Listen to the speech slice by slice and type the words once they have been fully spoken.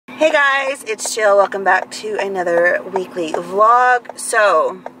Hey guys, it's Jill. Welcome back to another weekly vlog.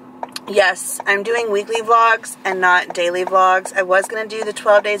 So, yes, I'm doing weekly vlogs and not daily vlogs. I was going to do the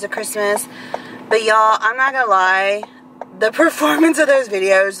 12 days of Christmas, but y'all, I'm not going to lie, the performance of those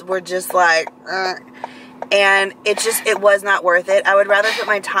videos were just like, and it was not worth it. I would rather put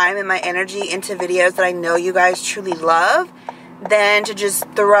my time and my energy into videos that I know you guys truly love than to just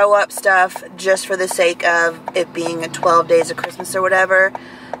throw up stuff just for the sake of it being a 12 days of Christmas or whatever.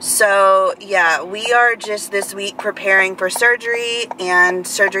 So, yeah, we are just this week preparing for surgery, and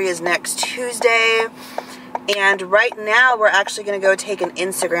surgery is next Tuesday. And right now, we're actually going to go take an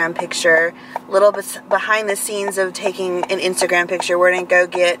Instagram picture, a little bit behind the scenes of taking an Instagram picture. We're going to go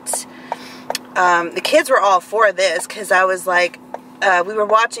get, the kids were all for this, because I was like, we were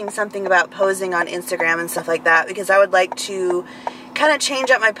watching something about posing on Instagram and stuff like that, because I would like to kind of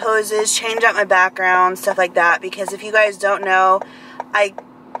change up my poses, change up my background, stuff like that, because if you guys don't know, I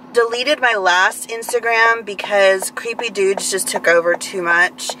deleted my last Instagram because creepy dudes just took over too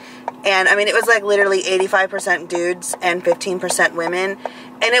much. And I mean, it was like literally 85% dudes and 15% women.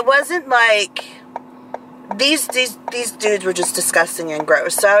 And it wasn't like these dudes were just disgusting and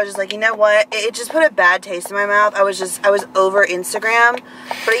gross. So I was just like, you know what? It just put a bad taste in my mouth. I was over Instagram.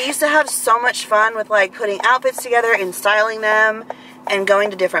 But I used to have so much fun with like putting outfits together and styling them and going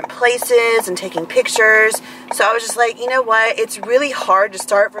to different places and taking pictures. So I was just like, you know what, it's really hard to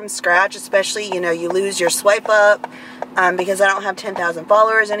start from scratch, especially, you know, you lose your swipe up because I don't have 10,000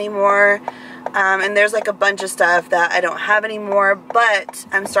 followers anymore, and there's like a bunch of stuff that I don't have anymore, but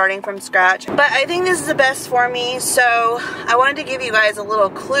I'm starting from scratch. But I think this is the best for me, so I wanted to give you guys a little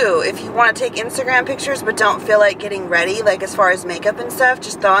clue. If you want to take Instagram pictures but don't feel like getting ready, like as far as makeup and stuff,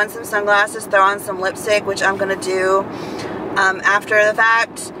 just throw on some sunglasses, throw on some lipstick, which I'm going to do after the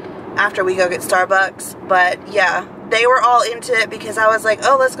fact, after we go get Starbucks. But yeah, they were all into it because I was like,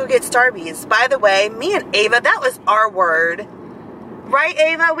 oh, let's go get Starbies. By the way, me and Ava, that was our word. Right,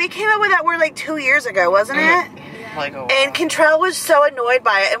 Ava? We came up with that word like 2 years ago, wasn't it? Yeah. Like, oh, wow. And Contrell was so annoyed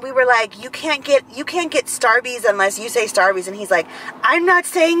by it, and we were like, you can't get Starbies unless you say Starbies. And he's like, I'm not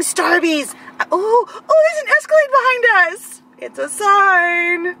saying Starbies. Oh, there's an Escalade behind us. It's a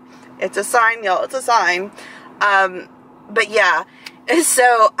sign. It's a sign, y'all. It's a sign. But yeah,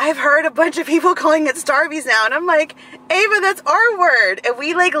 so I've heard a bunch of people calling it Starbies now, and I'm like, Ava, that's our word. And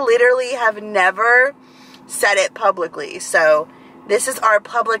we like literally have never said it publicly. So this is our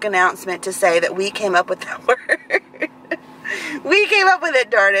public announcement to say that we came up with that word. We came up with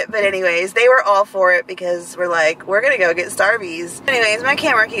it, darn it. But anyways, they were all for it because we're like, we're gonna go get Starbies. Anyways, my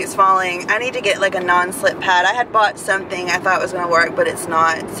camera keeps falling. I need to get like a non-slip pad. I had bought something I thought was gonna work, but it's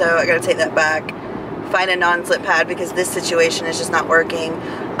not. So I gotta take that back. Find a non-slip pad because this situation is just not working.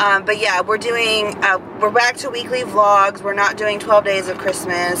 But yeah, we're back to weekly vlogs. We're not doing 12 days of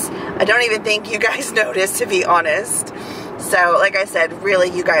Christmas. I don't even think you guys noticed, to be honest. So like I said, really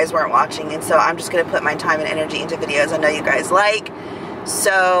you guys weren't watching, and so I'm just gonna put my time and energy into videos I know you guys like.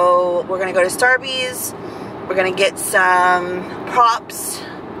 So we're gonna go to Starbies. We're gonna get some props.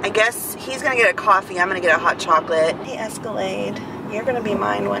 I guess he's gonna get a coffee. I'm gonna get a hot chocolate. Hey Escalade, you're gonna be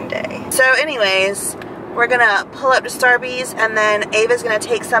mine one day. So anyways, we're gonna pull up to Starbies, and then Ava's gonna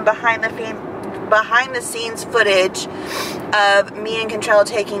take some behind the scenes footage of me and Contrell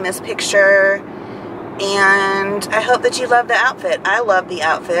taking this picture. And I hope that you love the outfit. I love the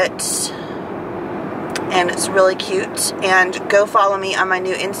outfit, and it's really cute. And go follow me on my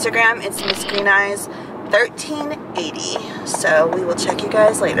new Instagram. It's Missgreeneyes 1380. So we will check you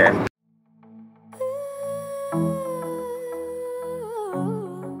guys later.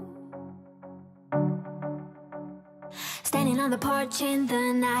 Standing on the porch in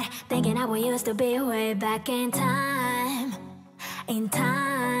the night, thinking how we used to be way back in time.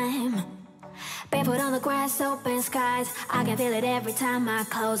 Barefoot on the grass, open skies. I can feel it every time I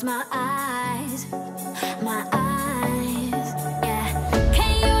close my eyes. My eyes, yeah.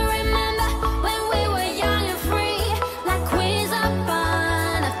 Can you remember when we were young and free, like queens up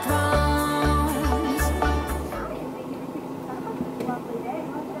on the thrones.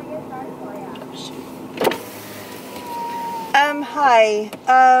 Hi.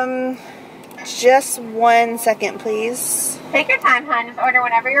 Just 1 second, please. Take your time, hon. Just order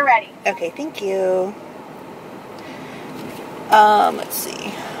whenever you're ready. Okay, thank you. Let's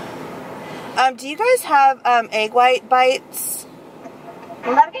see. Do you guys have egg white bites?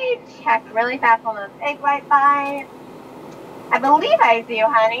 Let me check really fast on those egg white bites. I believe I do,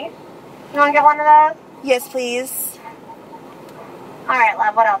 honey. You want to get one of those? Yes, please. All right,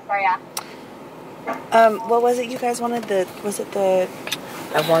 love. What else for you? What was it you guys wanted? Was it the...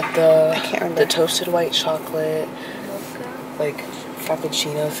 I want the I can't remember. the toasted white chocolate, like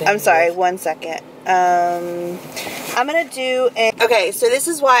Frappuccino thing. I'm sorry, 1 second. I'm gonna do a... Okay, so this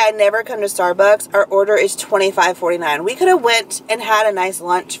is why I never come to Starbucks. Our order is $25.49. We could have went and had a nice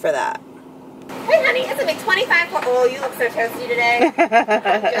lunch for that. Hey, honey, it's a big 25 for... Oh, you look so toasty today.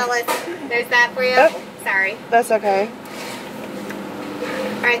 I'm jealous. There's that for you. Oh. Sorry. That's okay.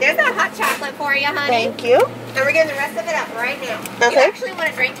 All right, there's that hot chocolate for you, honey. Thank you. And we're getting the rest of it up right now. Okay. You actually want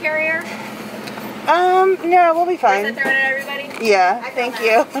a drink carrier? No, we'll be fine. Is that throwing at everybody? Yeah, thank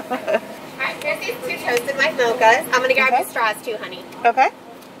you. Alright, here's these 2 toasted white mochas. I'm gonna grab your straws too, honey. Okay.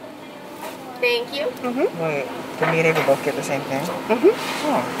 Thank you. Wait, did me and Ava both get the same thing?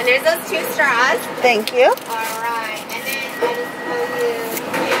 Oh. And there's those 2 straws. Thank you. Alright, and then I just owe you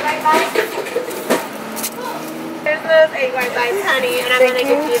 8 white bites. There's those 8 white bites, honey, and I'm gonna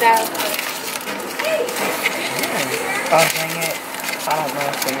give you those. Oh, dang it. I don't know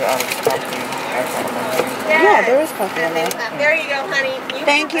if you're out of coffee. Yeah, there is coffee in there. There you go, honey.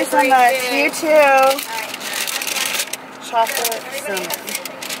 Thank you so much. You too. Alright. Chocolate cinnamon.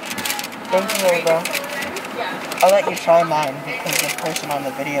 Thank you, Ava. I'll let you try mine because the person on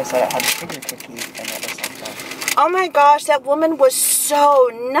the video said it had sugar cookies in it or something. Oh my gosh, that woman was so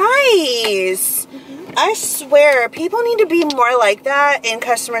nice. I swear, people need to be more like that in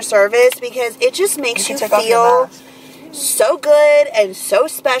customer service because it just makes you feel so good and so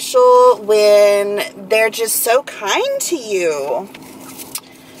special when they're just so kind to you.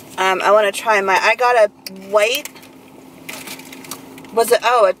 I want to try my... I got a white... Was it...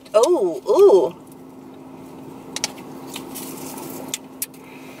 Oh, ooh.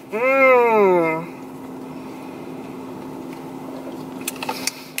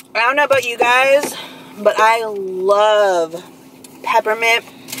 I don't know about you guys, but I love peppermint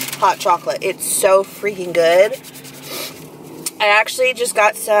hot chocolate. It's so freaking good. I actually just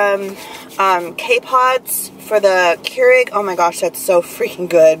got some K-Pods for the Keurig. Oh my gosh, that's so freaking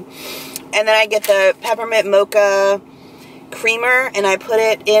good. And then I get the peppermint mocha creamer and I put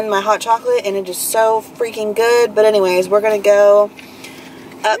it in my hot chocolate and it is so freaking good. But anyways, we're going to go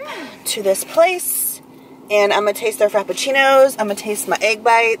up to this place and I'm going to taste their frappuccinos. I'm going to taste my egg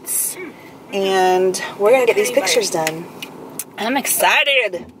bites and we're going to get these pictures done. I'm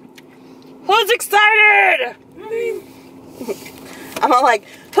excited. Who's excited? I'm all like,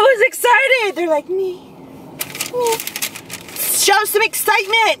 who's excited? They're like, me. Show some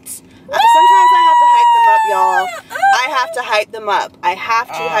excitement. Sometimes I have to hype them up, y'all. I have to hype them up. I have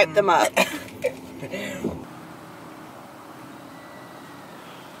to hype them up.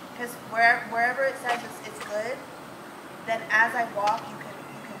 Because wherever it says it's good, then as I walk, you can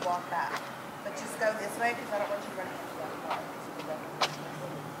walk back. But just go this way because I don't want you running into that car.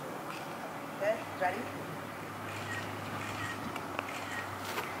 Good? Ready?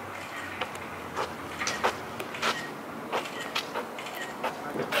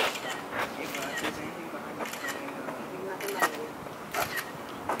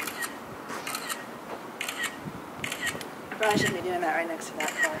 I shouldn't be doing that right next to that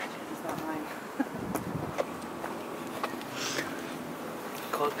car. It's not mine.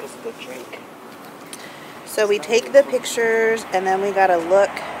 Cold because of the drink. So we take the pictures and then we gotta look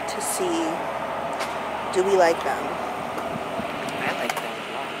to see, do we like them? I like them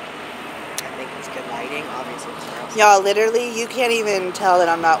a lot. I think it's good lighting, obviously. Y'all, literally, you can't even tell that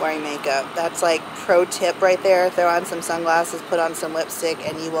I'm not wearing makeup. That's like pro tip right there. Throw on some sunglasses, put on some lipstick,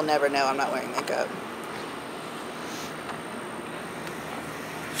 and you will never know I'm not wearing makeup.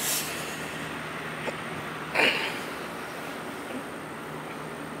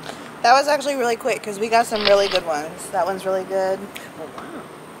 That was actually really quick because we got some really good ones. That one's really good. Oh, wow.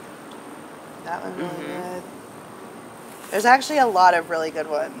 That one's really good. There's actually a lot of really good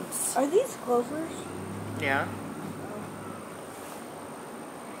ones. Are these clovers? Yeah.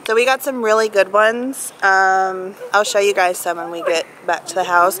 So we got some really good ones. I'll show you guys some when we get back to the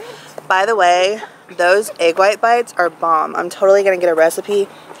house. By the way, those egg white bites are bomb. I'm totally going to get a recipe.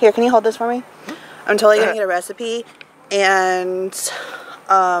 Here, can you hold this for me? I'm totally going to get a recipe. And...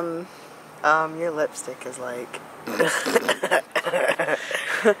 your lipstick is like...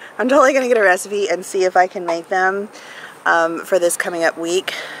 I'm totally going to get a recipe and see if I can make them for this coming up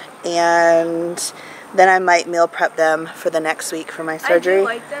week. And then I might meal prep them for the next week for my surgery. I do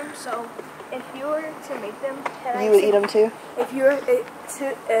like them, so if you were to make them... You would eat them too? If you were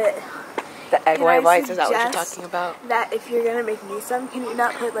to... the egg white whites, is that what you're talking about? That if you're going to make me some, can you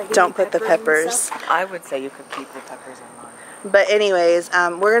not put like... Don't put the peppers. I would say you could keep the peppers in mine. But anyways,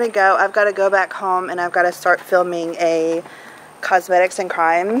 we're going to go. I've got to go back home and I've got to start filming a Cosmetics and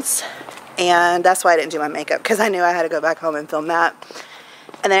Crimes. And that's why I didn't do my makeup, because I knew I had to go back home and film that.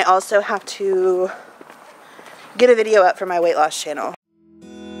 And then I also have to get a video up for my weight loss channel.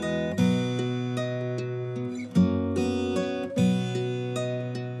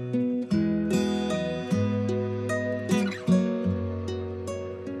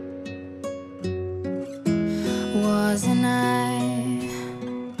 Wasn't I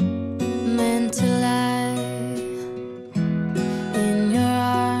meant to lie in your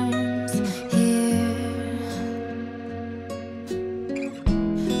arms here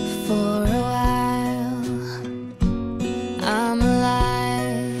for a while? I'm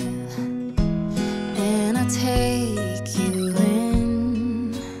alive and I take you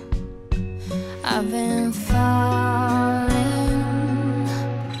in. I've been falling,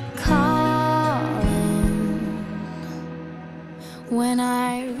 calling when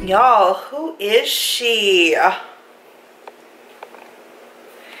I... Y'all, who is she?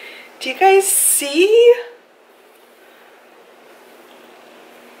 Do you guys see?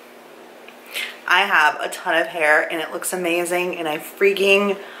 I have a ton of hair and it looks amazing and I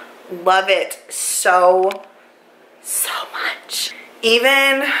freaking love it so much.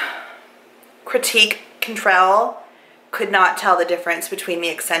 Even Critique Contrell could not tell the difference between the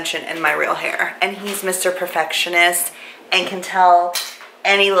extension and my real hair. And he's Mr. Perfectionist and can tell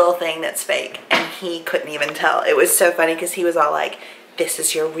any little thing that's fake, and he couldn't even tell. It was so funny because he was all like, this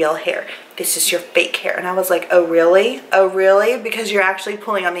is your real hair, this is your fake hair. And I was like, oh really? Oh really? Because you're actually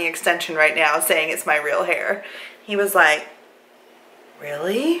pulling on the extension right now saying it's my real hair. He was like,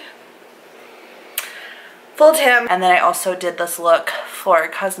 really? Fooled him. And then I also did this look for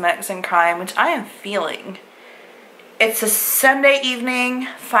Cosmetics and Crime, which I am feeling. It's a Sunday evening,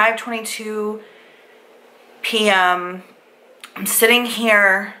 5:22 p.m. I'm sitting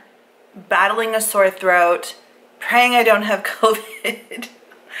here battling a sore throat, praying I don't have COVID.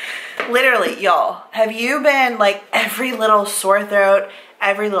 Literally, y'all, have you been like every little sore throat,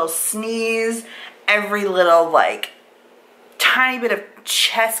 every little sneeze, every little like tiny bit of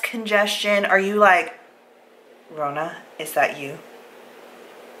chest congestion? Are you like, Rona, is that you?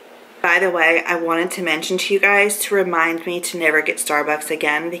 By the way, I wanted to mention to you guys to remind me to never get Starbucks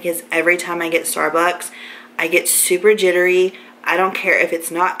again, because every time I get Starbucks, I get super jittery. I don't care if it's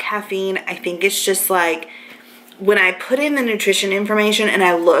not caffeine. I think it's just like, when I put in the nutrition information and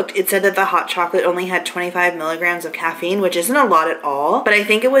I looked, it said that the hot chocolate only had 25 milligrams of caffeine, which isn't a lot at all. But I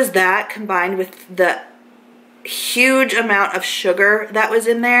think it was that combined with the huge amount of sugar that was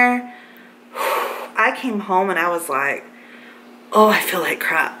in there. I came home and I was like, oh, I feel like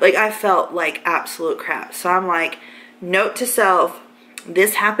crap. Like, I felt like absolute crap. So I'm like, note to self,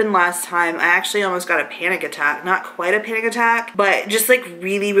 this happened last time. I actually almost got a panic attack. Not quite a panic attack, but just like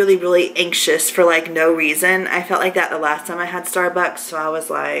really anxious for like no reason. I felt like that the last time I had Starbucks. So I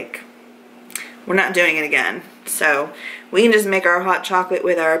was like, we're not doing it again. So we can just make our hot chocolate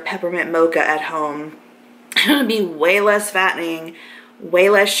with our peppermint mocha at home. It'll be way less fattening, way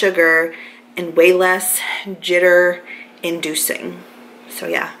less sugar, and way less jitter inducing. So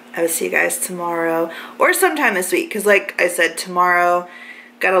yeah, I will see you guys tomorrow or sometime this week, because like I said, tomorrow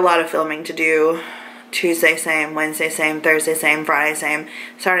got a lot of filming to do. Tuesday same, Wednesday same, Thursday same, Friday same,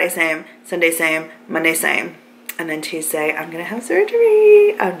 Saturday same, Sunday same, Monday same, and then Tuesday I'm gonna have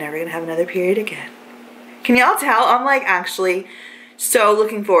surgery. I'm never gonna have another period again. Can y'all tell I'm like actually so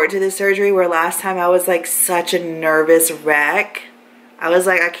looking forward to this surgery, where last time I was like such a nervous wreck. I was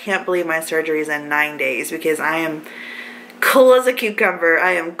like, I can't believe my surgery is in 9 days, because I am cool as a cucumber.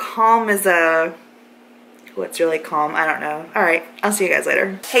 I am calm as a... What's really calm? I don't know. Alright, I'll see you guys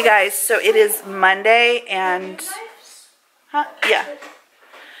later. Hey guys, so it is Monday and... Huh? Yeah.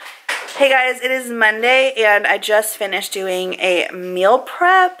 Hey guys, it is Monday and I just finished doing a meal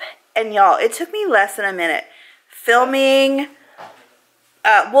prep. And y'all, it took me less than a minute. Filming...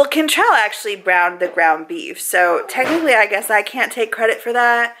 well, Contrell actually browned the ground beef. So technically, I guess I can't take credit for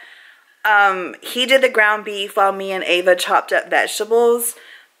that. He did the ground beef while me and Ava chopped up vegetables.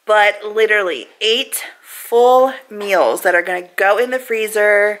 But literally 8 full meals that are going to go in the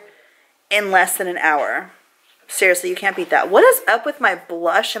freezer in less than an hour. Seriously, you can't beat that. What is up with my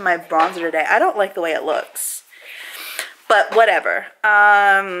blush and my bronzer today? I don't like the way it looks. But whatever.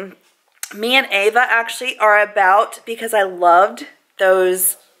 Me and Ava actually are about, because I loved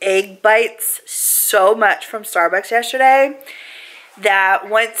those egg bites so much from Starbucks yesterday, that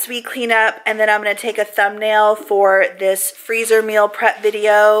once we clean up, and then I'm going to take a thumbnail for this freezer meal prep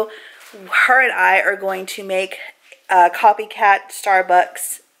video, her and I are going to make copycat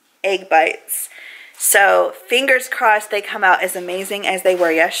Starbucks egg bites. So fingers crossed they come out as amazing as they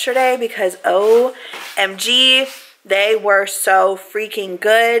were yesterday, because OMG, they were so freaking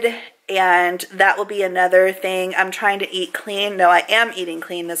good. And that will be another thing. I'm trying to eat clean. No, I am eating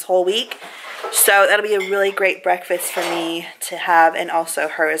clean this whole week. So that'll be a really great breakfast for me to have, and also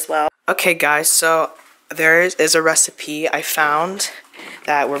her as well. Okay guys, so there is a recipe I found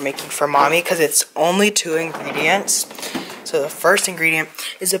that we're making for mommy because it's only 2 ingredients. So the first ingredient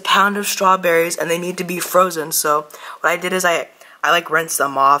is a pound of strawberries, and they need to be frozen. So what I did is I like rinsed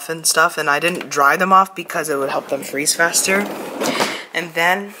them off and stuff, and I didn't dry them off because it would help them freeze faster. And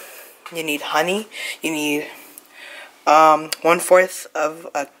then you need honey. You need 1/4 of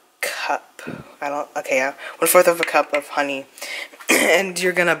a cup. 1/4 of a cup of honey. And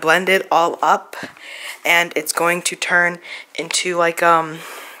you're gonna blend it all up, and it's going to turn into like a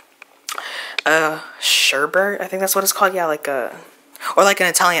sherbet, I think that's what it's called. Yeah, or like an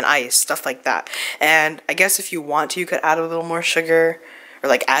Italian ice, stuff like that. And I guess if you want to, you could add a little more sugar, or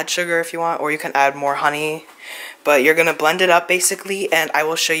like add sugar if you want, or you can add more honey. But you're gonna blend it up basically, and I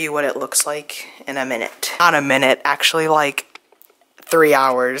will show you what it looks like in a minute. Not a minute, actually like 3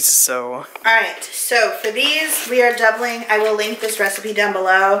 hours, so. Alright, so for these, we are doubling. I will link this recipe down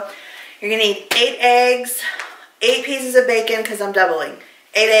below. You're gonna need 8 eggs, 8 pieces of bacon, because I'm doubling.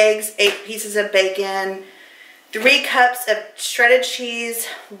 8 eggs, 8 pieces of bacon, 3 cups of shredded cheese,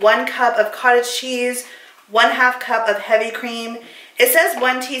 1 cup of cottage cheese, 1/2 cup of heavy cream. It says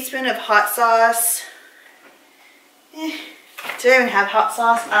 1 teaspoon of hot sauce. Do I even have hot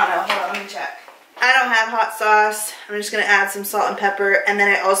sauce? I don't know. Hold on, let me check. I don't have hot sauce. I'm just going to add some salt and pepper. And then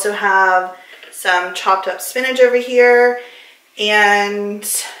I also have some chopped up spinach over here. And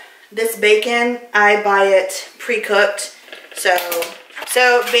this bacon, I buy it pre-cooked. So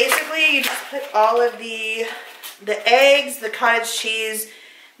basically you just put all of the eggs, the cottage cheese,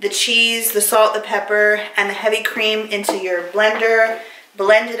 the salt, the pepper, and the heavy cream into your blender.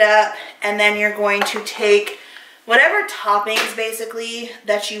 Blend it up. And then you're going to take whatever toppings basically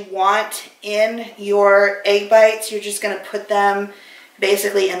that you want in your egg bites. You're just going to put them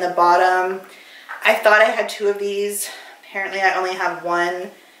basically in the bottom. I thought I had 2 of these. Apparently I only have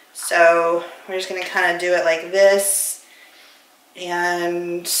 1. So we're just going to kind of do it like this.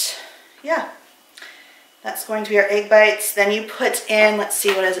 And yeah, that's going to be our egg bites. Then you put in, let's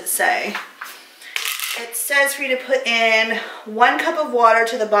see, what does it say? It says for you to put in 1 cup of water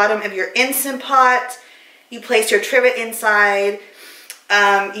to the bottom of your Instant Pot. You place your trivet inside.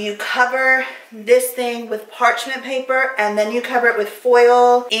 You cover this thing with parchment paper, and then you cover it with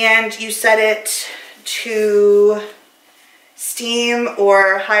foil, and you set it to steam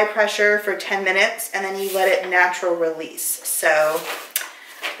or high pressure for 10 minutes, and then you let it natural release. So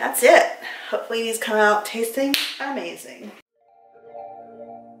that's it. Hopefully these come out tasting amazing.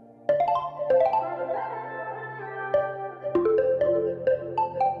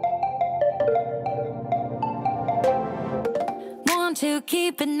 To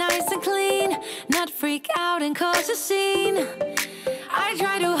keep it nice and clean, not freak out and cause a scene. I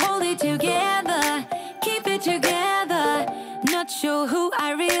try to hold it together, keep it together. Not sure who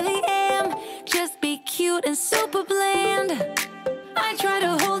I really am, just be cute and super bland. I try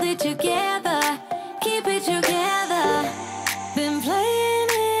to hold it together, keep it together. Been playing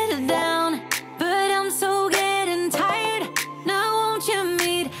it down, but I'm so getting tired. Now won't you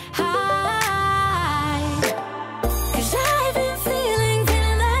meet high? 'Cause I've been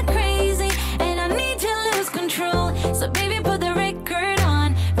so baby, put the record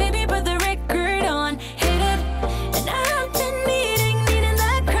on. Baby, put the record on. Hit it. And I've been needing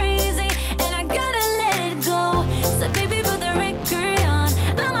that crazy, and I gotta let it go. So baby, put the record on.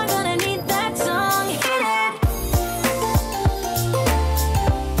 I'm not gonna need that song. Hit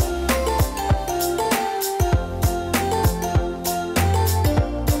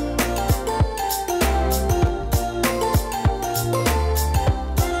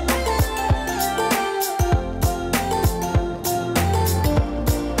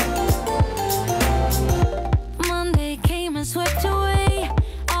swept away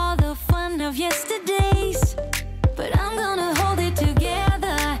all the fun of yesterdays, but I'm gonna hold it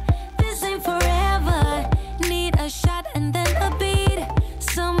together. This ain't forever. Need a shot and then a beat,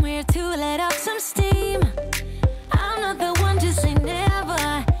 somewhere to let out some steam. I'm not the one to say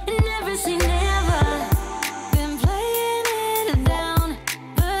never, never say never. Been playing it down,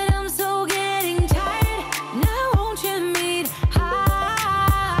 but I'm so getting tired. Now won't you meet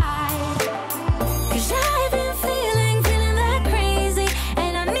high? 'Cause I've been feeling crazy,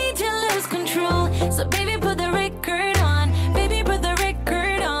 and I need to lose control. So baby, put the record on. Baby, put the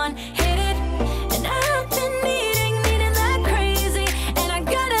record on. Hit it. And I've been needing that crazy, and I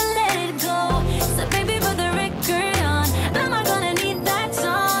gotta let it go. So baby, put the record on. I'm not gonna need that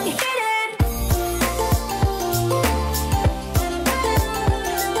song. Hit it.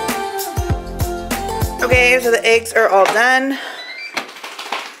 Okay, so the eggs are all done.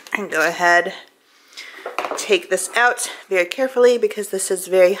 I can go ahead take this out very carefully because this is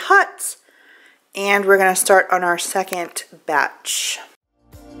very hot. And we're gonna start on our second batch.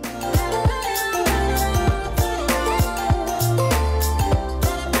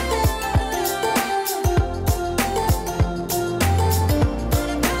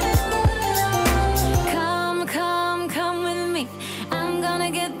 Come with me. I'm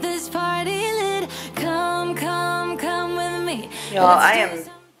gonna get this party lit. Come with me. Y'all, I am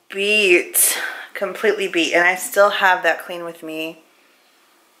beat, completely beat, and I still have that clean with me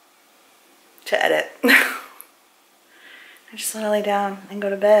to edit. I just want to lay down and go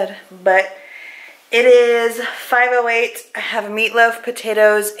to bed. But it is 5:08. I have meatloaf,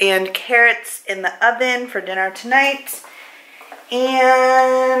 potatoes, and carrots in the oven for dinner tonight.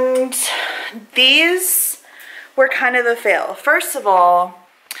 And these were kind of a fail. First of all,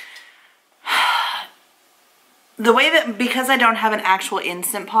 the way that, because I don't have an actual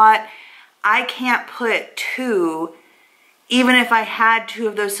Instant Pot, I can't put two, even if I had two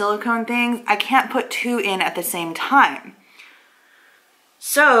of those silicone things, I can't put two in at the same time.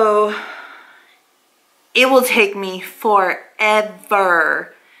 So it will take me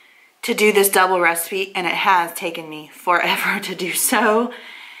forever to do this double recipe, and it has taken me forever to do so.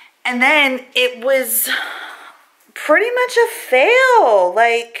 And then it was pretty much a fail.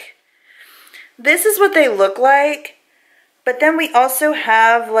 Like, this is what they look like, but then we also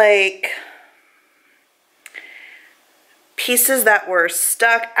have like pieces that were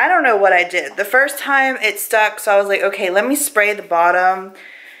stuck. I don't know what I did. The first time it stuck, so I was like, okay, let me spray the bottom.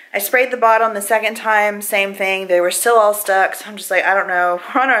 I sprayed the bottom. The second time, same thing. They were still all stuck, so I'm just like, I don't know.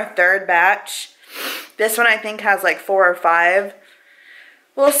 We're on our third batch. This one I think has like 4 or 5.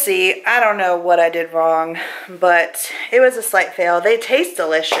 We'll see. I don't know what I did wrong, but it was a slight fail. They taste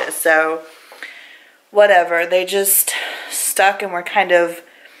delicious, so whatever. They just stuck and were kind of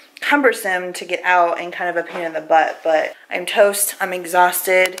cumbersome to get out and kind of a pain in the butt. But I'm toast, I'm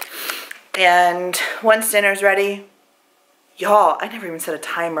exhausted, and once dinner's ready, y'all, I never even set a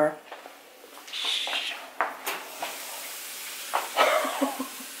timer.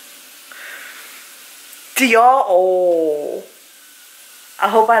 Do y'all, oh, I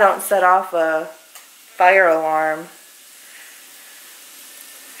hope I don't set off a fire alarm.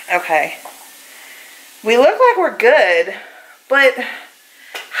 Okay. We look like we're good, but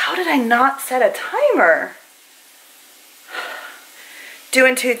how did I not set a timer?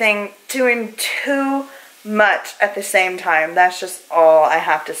 Doing too much at the same time. That's just all I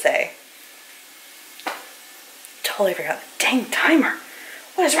have to say. Totally forgot the dang timer.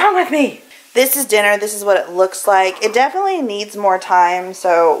 What is wrong with me? This is dinner. This is what it looks like. It definitely needs more time,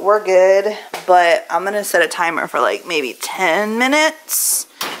 so we're good. But I'm going to set a timer for like maybe 10 minutes.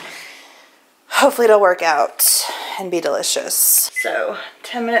 Hopefully it'll work out and be delicious. So,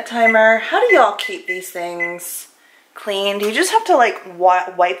 10-minute timer. How do y'all keep these things clean? Do you just have to like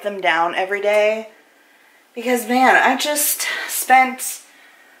wipe them down every day? Because man, I just spent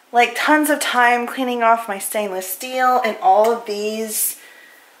like tons of time cleaning off my stainless steel and all of these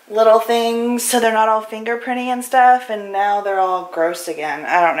little things so they're not all fingerprinty and stuff, and now they're all gross again.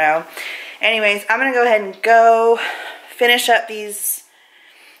 I don't know. Anyways, I'm gonna go ahead and go finish up these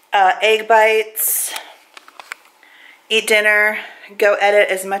egg bites, eat dinner, go edit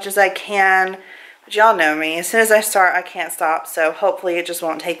as much as I can. But y'all know me. As soon as I start, I can't stop. So hopefully it just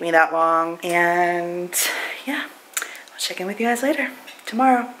won't take me that long. And yeah, I'll check in with you guys later.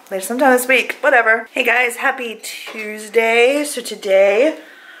 Tomorrow. Later sometime this week. Whatever. Hey guys, happy Tuesday. So today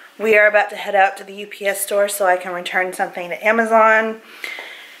we are about to head out to the UPS store so I can return something to Amazon.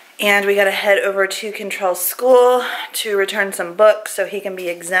 And we gotta head over to Control's school to return some books so he can be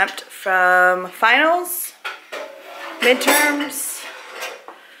exempt from finals, midterms.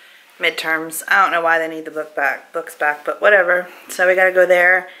 I don't know why they need the books back, but whatever. So we gotta go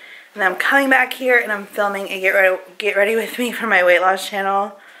there. And I'm coming back here and I'm filming a get ready with me for my weight loss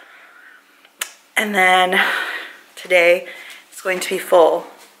channel. And then today is going to be full.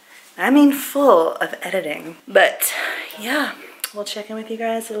 I mean full of editing. But yeah. We'll check in with you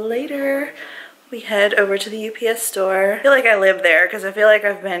guys later. We head over to the UPS store. I feel like I live there because I feel like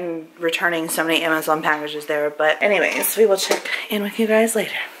I've been returning so many Amazon packages there. But anyways, we will check in with you guys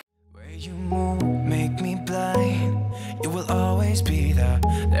later. Where you move, make me blind. You will always be there.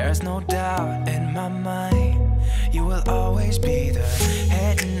 There's no doubt in my mind. You will always be there.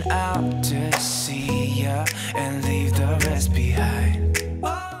 Heading out to see ya and leave the rest behind.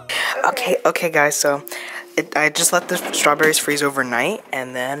 Okay guys, so I just let the strawberries freeze overnight,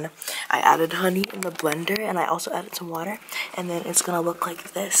 and then I added honey in the blender, and I also added some water, and then it's gonna look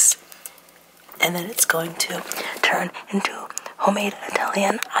like this. And then it's going to turn into homemade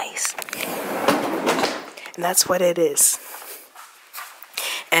Italian ice. And that's what it is.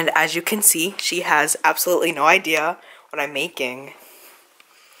 And as you can see, she has absolutely no idea what I'm making. I mean,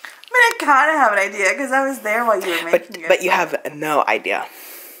 I kind of have an idea because I was there while you were making it. But you have no idea.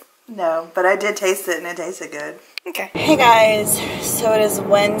 No, but I did taste it and it tasted good. Okay. Hey guys, so it is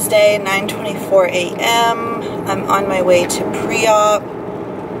Wednesday, 9:24 a.m. I'm on my way to pre-op,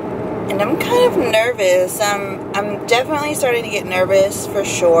 and I'm kind of nervous. I'm definitely starting to get nervous for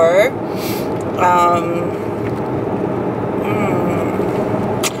sure.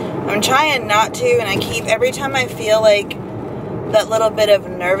 I'm trying not to, and I keep, every time I feel like that little bit of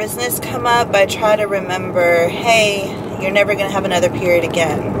nervousness come up, I try to remember, hey, you're never going to have another period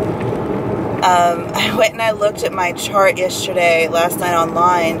again. I went and I looked at my chart last night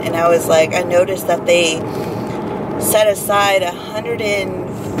online, and I was like, I noticed that they set aside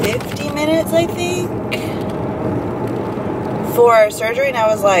 150 minutes, I think, for surgery, and I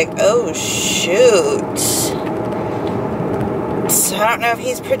was like, oh shoot. So I don't know if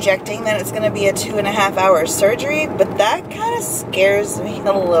he's projecting that it's going to be a 2.5 hour surgery, but that kind of scares me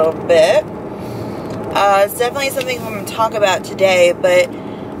a little bit. It's definitely something I'm going to talk about today, but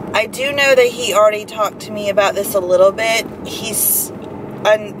I do know that he already talked to me about this a little bit. He's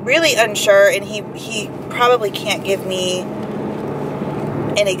really unsure, and he probably can't give me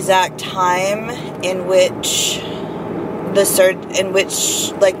an exact time in which the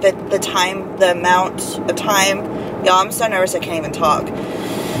amount of time. Y'all, I'm so nervous I can't even talk.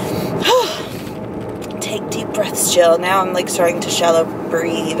 Take deep breaths, Jill. Now I'm like starting to shallow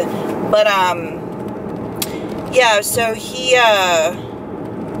breathe. But yeah, so he I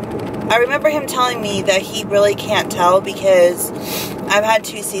remember him telling me that he really can't tell because I've had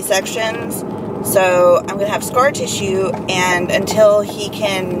 2 C-sections, so I'm going to have scar tissue, and until he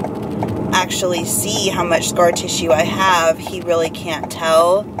can actually see how much scar tissue I have, he really can't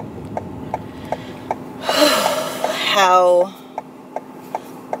tell how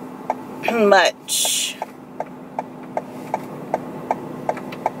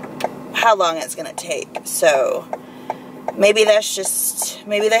long it's going to take. So maybe they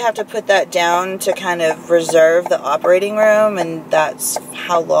have to put that down to kind of reserve the operating room, and that's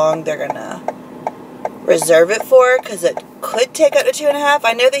how long they're gonna reserve it for, because it could take up to 2.5.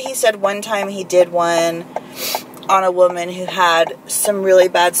 I know that he said one time he did one on a woman who had some really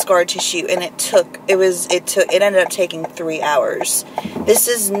bad scar tissue, and it ended up taking 3 hours. This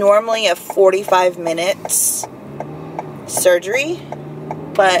is normally a 45 minutes surgery,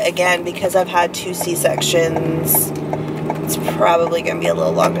 but again, because I've had 2 C-sections, it's probably going to be a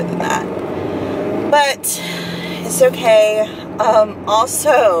little longer than that. But it's okay.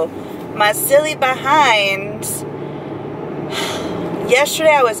 Also, my silly behind.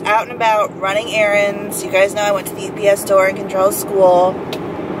 Yesterday I was out and about running errands. You guys know I went to the UPS store in Control School.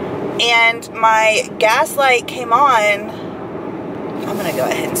 And my gas light came on. I'm going to go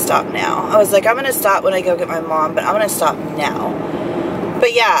ahead and stop now. I was like, I'm going to stop when I go get my mom, but I'm going to stop now.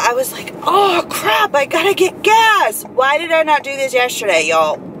 But yeah, I was like, oh crap, I gotta get gas. Why did I not do this yesterday,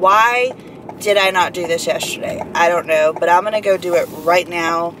 y'all? Why did I not do this yesterday? I don't know, but I'm gonna go do it right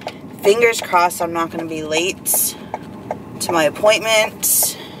now. Fingers crossed I'm not gonna be late to my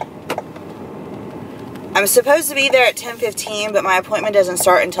appointment. I'm supposed to be there at 10:15, but my appointment doesn't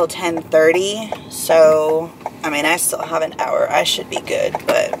start until 10:30. So, I mean, I still have an hour. I should be good,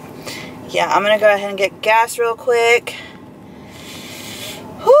 but yeah, I'm gonna go ahead and get gas real quick.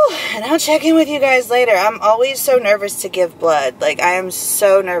 Whew, and I'll check in with you guys later. I'm always so nervous to give blood. Like, I am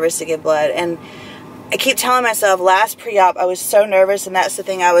so nervous to give blood. And I keep telling myself, last pre-op, I was so nervous, and that's the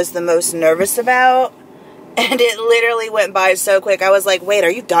thing I was the most nervous about. And it literally went by so quick. I was like, wait, are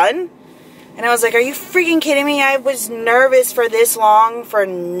you done? And I was like, are you freaking kidding me? I was nervous for this long for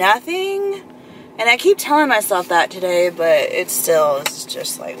nothing? And I keep telling myself that today, but it's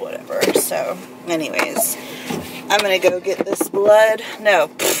just like, whatever. So, anyways, I'm going to go get this blood. No.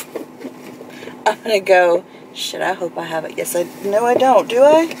 I'm going to go. Shit, I hope I have it. Yes, no, I don't. Do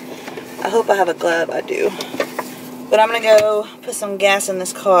I? I hope I have a glove. I do. But I'm going to go put some gas in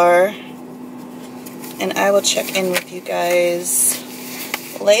this car. And I will check in with you guys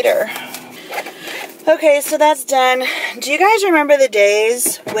later. Okay, so that's done. Do you guys remember the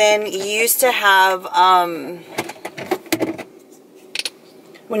days when you used to have,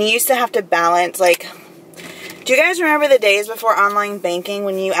 to balance, like, do you guys remember the days before online banking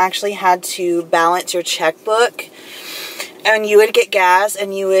when you actually had to balance your checkbook, and you would get gas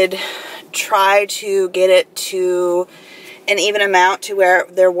and you would try to get it to an even amount to where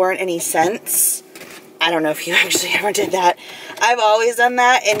there weren't any cents? I don't know if you actually ever did that. I've always done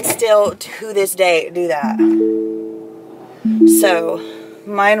that, and still to this day do that. So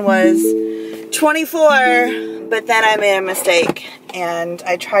mine was 24, but then I made a mistake and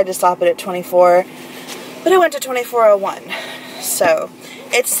I tried to stop it at 24, but I went to 2401. So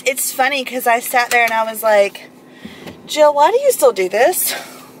it's funny because I sat there and I was like, Jill, why do you still do this?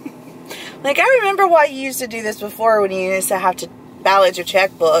 Like, I remember why you used to do this before, when you used to have to balance your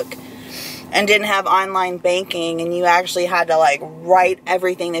checkbook and didn't have online banking and you actually had to like write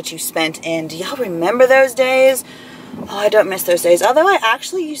everything that you spent in. Do y'all remember those days? Oh, I don't miss those days. Although I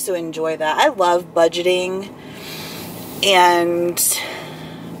actually used to enjoy that. I love budgeting and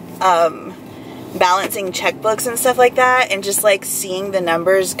balancing checkbooks and stuff like that, and just like seeing the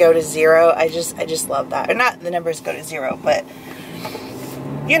numbers go to zero. I just love that. Or not the numbers go to zero, but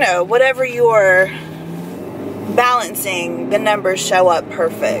you know, whatever you're balancing, the numbers show up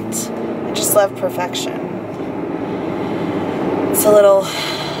perfect. I just love perfection. It's a little,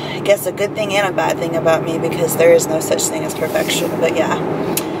 I guess, a good thing and a bad thing about me, because there is no such thing as perfection. But yeah.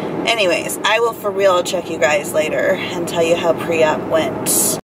 Anyways, I will for real check you guys later and tell you how pre-op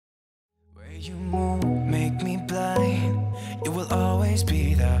went. Where you move, make me blind. You will always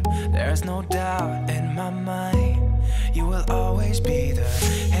be there. There's no doubt in my mind. You will always be there.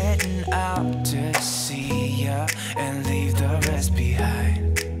 Heading out to see ya and leave the rest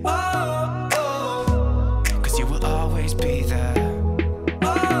behind. Oh, oh, 'cause you will always be there.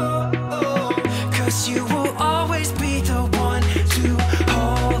 Oh, oh, 'cause you will always be the one to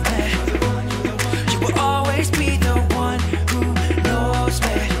hold me. You will always be the one who knows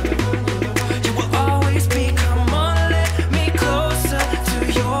me. You will always be, come on, let me closer to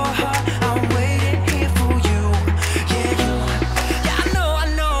your heart. I'm waiting here for you. Yeah, you. Yeah, I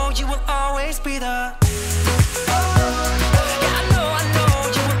know you will always be the.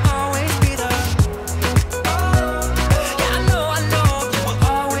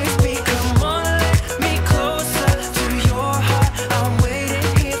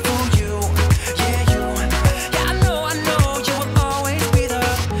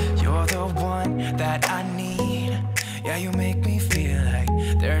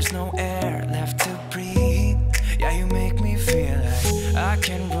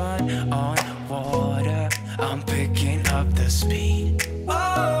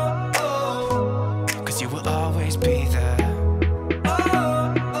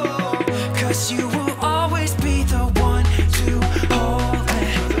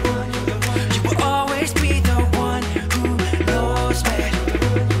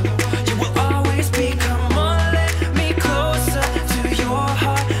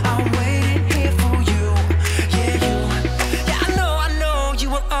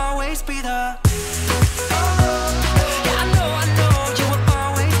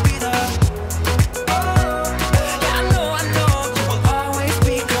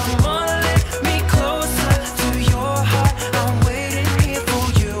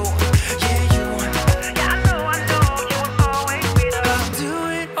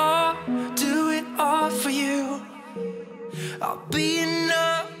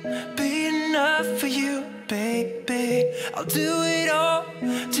 I'll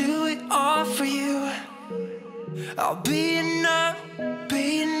do it all for you. I'll be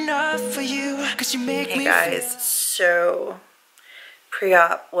enough for you. 'Cause you make me. Hey guys, so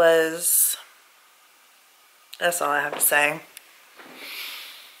pre-op was, that's all I have to say.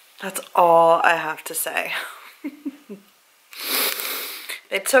 That's all I have to say.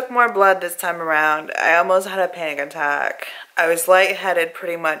 They took more blood this time around. I almost had a panic attack. I was lightheaded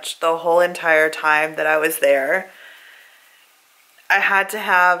pretty much the whole entire time that I was there. I had to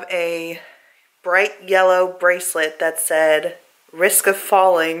have a bright yellow bracelet that said risk of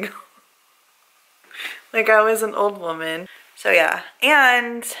falling. Like I was an old woman. So yeah,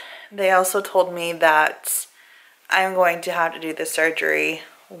 and they also told me that I'm going to have to do the surgery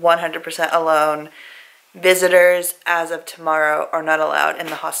 100% alone. Visitors as of tomorrow are not allowed in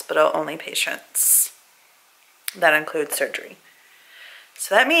the hospital, only patients. That includes surgery.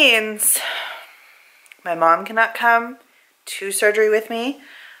 So that means my mom cannot come to surgery with me.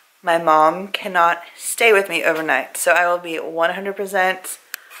 My mom cannot stay with me overnight. So I will be 100%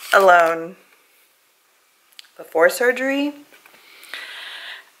 alone before surgery.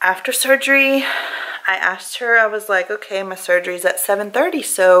 After surgery, I asked her, I was like, okay, my surgery's at 7:30,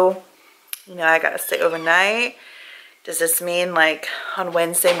 so, you know, I gotta stay overnight. Does this mean like on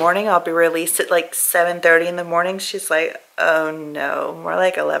Wednesday morning I'll be released at like 7:30 in the morning? She's like, oh no, more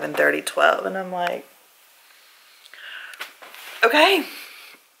like 11:30, 12. And I'm like, okay,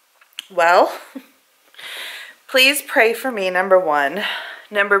 well, please pray for me, number one.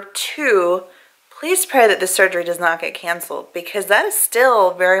 Number two, please pray that the surgery does not get canceled, because that is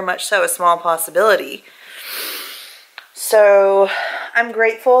still very much so a small possibility. So I'm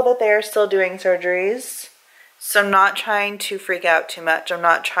grateful that they are still doing surgeries. So I'm not trying to freak out too much. I'm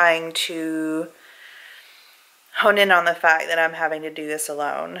not trying to hone in on the fact that I'm having to do this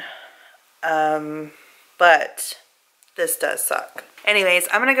alone. But this does suck. Anyways,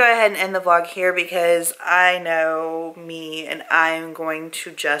 I'm going to go ahead and end the vlog here because I know me and I'm going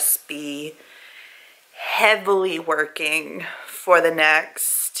to just be heavily working for the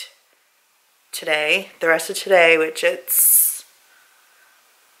rest of today, which it's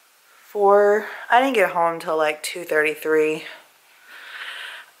I didn't get home until like 2:33.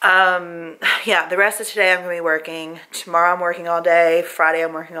 Yeah, the rest of today I'm gonna be working. Tomorrow I'm working all day. Friday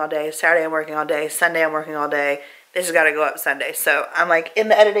I'm working all day. Saturday I'm working all day. Sunday I'm working all day. This has got to go up Sunday. So I'm like in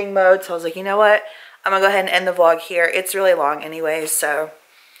the editing mode. So I was like, you know what? I'm gonna go ahead and end the vlog here. It's really long anyway, so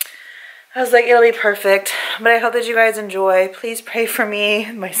I was like, it'll be perfect. But I hope that you guys enjoy. Please pray for me,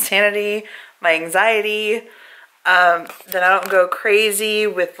 my sanity, my anxiety, that I don't go crazy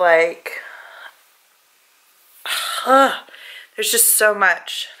with like, there's just so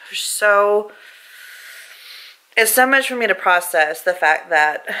much. It's so much for me to process, the fact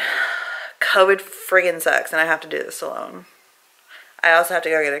that COVID friggin' sucks and I have to do this alone. I also have to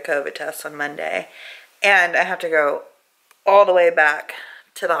go get a COVID test on Monday. And I have to go all the way back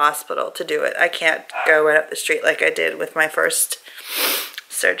to the hospital to do it. I can't go right up the street like I did with my first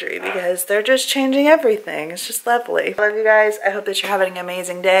surgery because they're just changing everything. It's just lovely. I love you guys. I hope that you're having an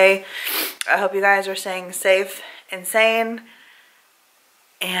amazing day. I hope you guys are staying safe and sane.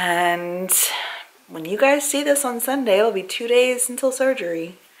 And when you guys see this on Sunday, it'll be 2 days until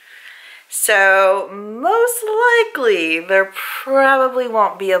surgery. So most likely there probably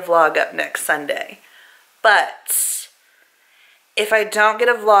won't be a vlog up next Sunday. But if I don't get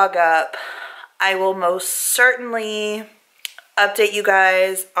a vlog up, I will most certainly update you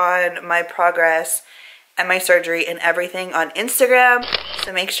guys on my progress and my surgery and everything on Instagram.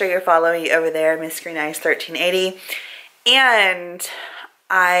 So make sure you're following me over there, Missgreeneyes 1380. And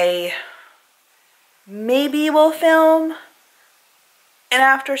I maybe will film an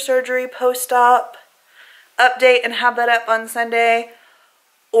after surgery post-op update and have that up on Sunday,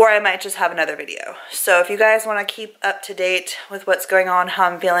 or I might just have another video. So if you guys want to keep up to date with what's going on, how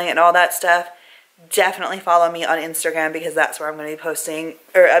I'm feeling and all that stuff, definitely follow me on Instagram because that's where I'm going to be posting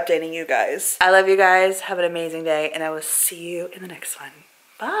or updating you guys. I love you guys. Have an amazing day and I will see you in the next one.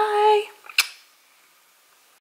 Bye.